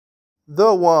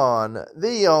the one,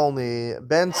 the only,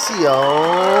 Ben Sion.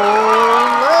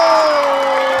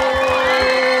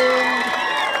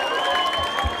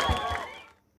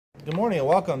 Good morning and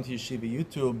welcome to Yeshiva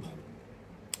YouTube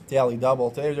Daily Double.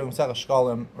 Today we're doing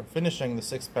Shekalim. We're finishing the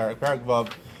sixth parak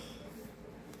Vav.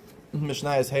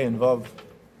 Mishnah is Hey and Vav.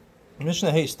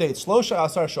 Mishnah Hey states, Shlosha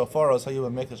Asar Shofaros Hayu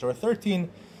and Mikdash. There were 13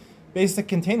 basic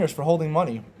containers for holding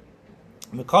money.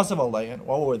 Because of Alayan,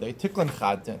 what were they? Tiklin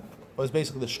Chadin was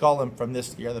basically the shkalim from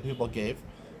this year that people gave,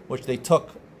 which they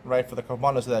took right for the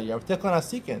korbanos of that year. Tiklin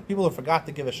Asikin, people who forgot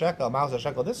to give a shekel, a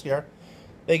shekel this year,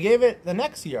 they gave it the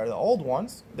next year. The old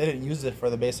ones, they didn't use it for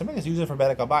the base of Mikdash, use it for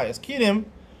Bedek Abayas. Kinim,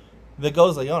 the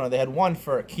goes Layona, they had one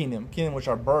for kinim, which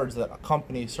are birds that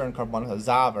accompany certain korbanos, a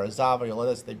zav or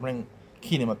yoledis. They bring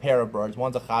kinim, a pair of birds.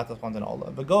 One's a chatas, one's an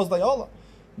ola. The goes Layola,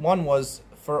 one was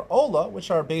for ola, which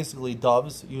are basically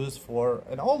doves used for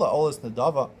an ola. Ola is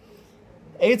nadava.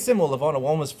 Eitzim ulavona.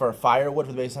 One was for firewood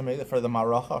for the base for the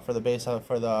maracha, for the base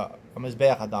for the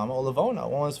mizbeach adama. Ulavona.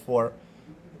 One was for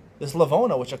this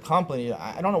lavona, which accompanied.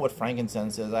 I don't know what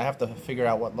frankincense is. I have to figure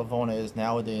out what lavona is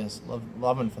nowadays.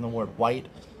 Lavon from the word white.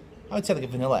 I would say like a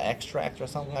vanilla extract or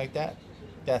something like that.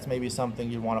 That's maybe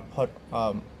something you'd want to put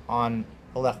on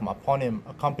the lechem upon him.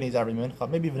 Accompanies every mincha.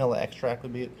 Maybe vanilla extract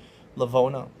would be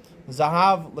lavona.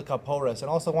 Zahav lekaporis,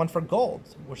 and also one for gold,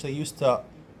 which they used to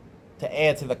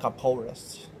add to the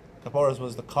kaporis. Kaporis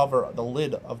was the cover, the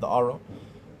lid of the aron.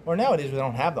 Or nowadays we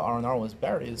don't have the aron was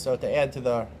buried, so to add to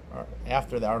the, or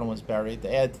after the aron was buried,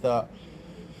 to add to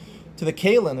the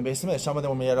kalim, the base of some of them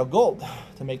were made out of gold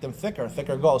to make them thicker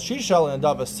gold. Shishal and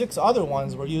Nadava, 6 other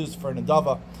ones were used for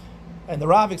Nadava, and the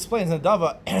Rav explains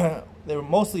Nadava they were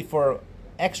mostly for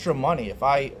extra money. If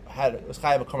I was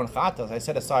chayav a korban chatas, I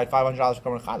set aside $500 for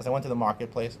korban chatas. I went to the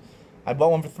marketplace, I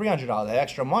bought one for $300. I had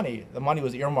extra money. The money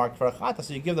was earmarked for a chata,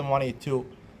 so you give the money to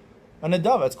a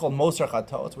nadava. It's called moser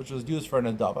chatos, which was used for a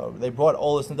nadava. They brought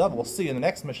olis nadava. We'll see in the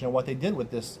next mission what they did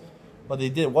with this. What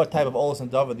type of olis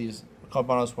nadava these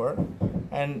korbanos were,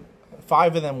 and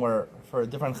 5 of them were for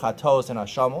different chatos and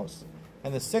ashamos,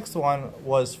 and the 6th one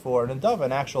was for nadava,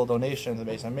 an actual donation to the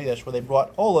base of Mikdash, where they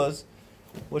brought olas,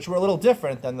 which were a little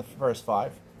different than the first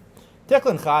 5.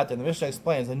 Teklin Chat, and the Mishnah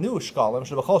explains, the new Shekalim,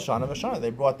 Shebachol Shana V'Shana, they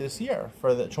brought this year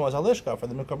for the Chumas Halishka, for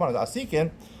the new Korbanos.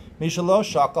 Asikin, Mishalo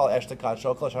Shakal Eshtakat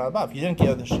Shokal Shana Above. If you didn't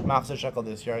give the Machzor Shekel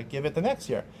this year, give it the next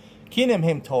year. Kinim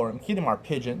Him Torim, Kinim are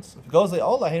pigeons. If it goes like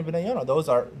Ola, Him B'nai Yonah, those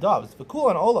are doves. V'Kul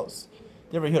and Olos.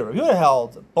 Rav Yehuda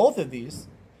held both of these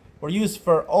were used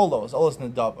for Olos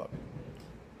Nadava.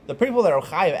 The people that are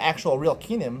chayav actual real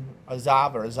kinim, a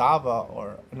zav or a zava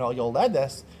or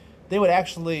yoledes, they would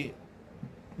actually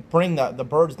bring the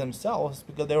birds themselves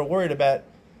because they were worried about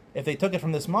if they took it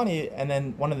from this money and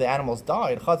then one of the animals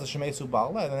died, and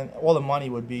then all the money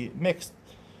would be mixed.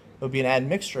 It would be an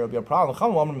admixture. It would be a problem.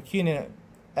 Chama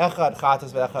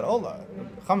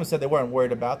said they weren't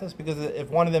worried about this because if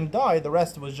one of them died, the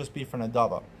rest would just be for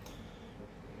nadava.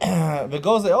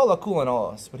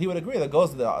 But he would agree that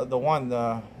goes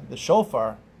the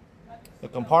shofar, the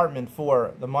compartment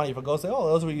for the money for goes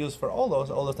those were used for olos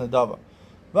nadava.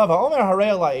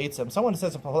 Someone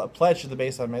says a pledge to the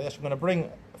base of Mikdash, I'm going to bring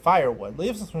firewood. He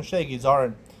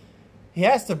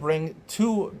has to bring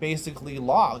 2 basically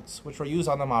logs, which were used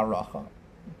on the maracha,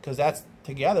 because that's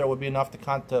together would be enough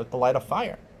to light a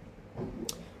fire.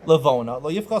 Lavona, lo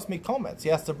yifkos mi komets. He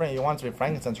has to bring. You want to be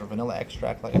frankincense or vanilla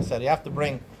extract, like I said. You have to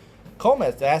bring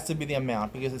komets. That has to be the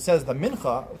amount because it says the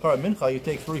mincha. You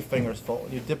take 3 fingers full.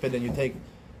 You dip it and you take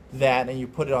that and you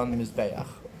put it on the mizbeach.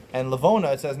 And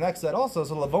lavona, it says next to that also.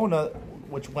 So lavona,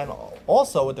 which went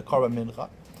also with the korban mincha,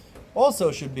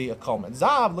 also should be a komet.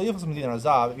 Zav lo yifkos mi dinar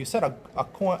zav. If you said a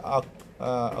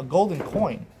golden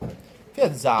coin, if you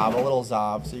had zav, a little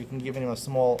zav, so you can give him a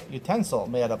small utensil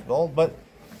made out of gold, but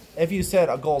if you said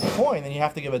a gold coin, then you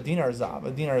have to give a dinar zav.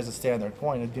 A dinar is a standard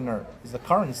coin. A dinar is the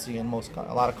currency in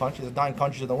a lot of countries. There's 9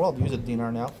 countries in the world use a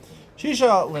dinar now.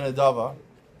 Shisha linadava.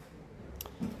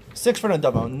 6 for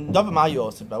nadava. Nadava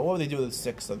mayos. What would they do with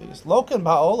 6 of these? Lokan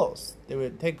ba'olos. They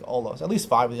would take olos. At least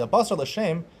 5 of these. Basar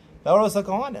l'shem. Ba'olos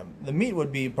l'kohanim. The meat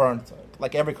would be burnt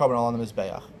like every korban on the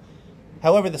mizbeach.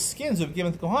 However, the skins would be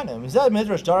given to kohanim. Zed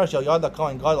midrash darash yal yad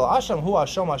kohen gadol asham hu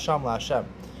asham la'ashem.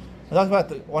 We talked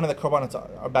about one of the korbanos,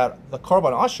 about the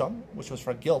korban asham, which was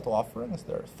for guilt offerings.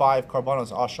 There are 5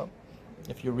 korbanos asham.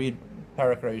 If you read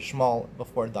Parak Shmuel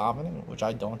before davening, which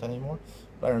I don't anymore,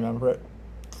 but I remember it.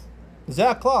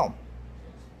 Zeh klal.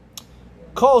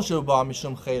 Kol shuba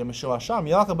mishum chayim mishum asham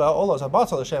yalka ba'olos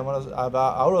habatzal l'shem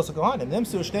ba'oros kohanim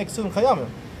nimsu shnei ksum chayamim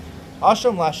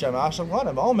asham l'ashem asham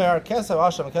kohanim omer kesav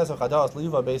asham kesav chadas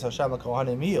liva beis Hashem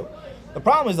l'kohanim miyu. The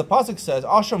problem is the pasuk says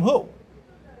asham who.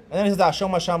 And then it says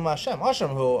Asham Asham Hashem. Asham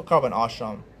who Karban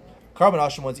Asham. Karban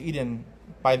Asham was eaten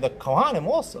by the Kohanim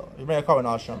also. You bring a Karban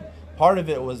Asham. Part of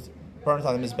it was burnt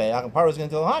on the Mizbeach, and part was going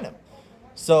to the Kohanim.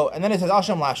 So, and then it says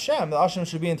Asham Lashem. The Asham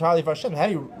should be entirely for Hashem. How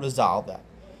do you resolve that?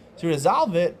 So you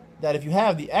resolve it that if you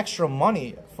have the extra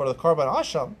money for the Karban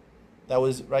Asham, that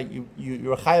was right. You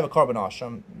were chayav a Karban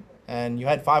Asham, and you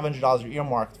had $500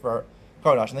 earmarked for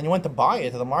Karban Asham. Then you went to buy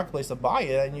it to the marketplace to buy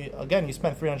it, and you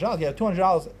spent $300. You had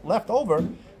 $200 left over.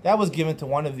 That was given to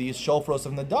one of these shofros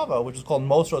of Nadava, which is called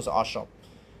Mosros Asham,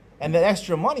 and that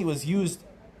extra money was used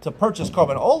to purchase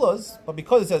Karban Olas. But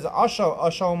because it says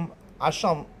Asham,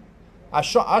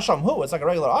 who it's like a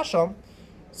regular Asham,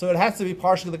 so it has to be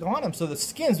partially the Kohanim. So the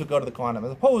skins would go to the Kohanim,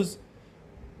 as opposed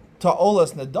to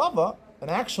Olas Nadava, an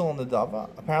actual Nadava.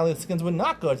 Apparently, the skins would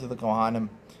not go to the Kohanim.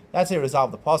 That's how you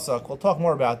resolve the pasuk. We'll talk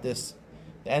more about this,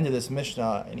 the end of this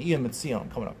Mishnah, in Iyam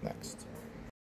Mitzion, coming up next.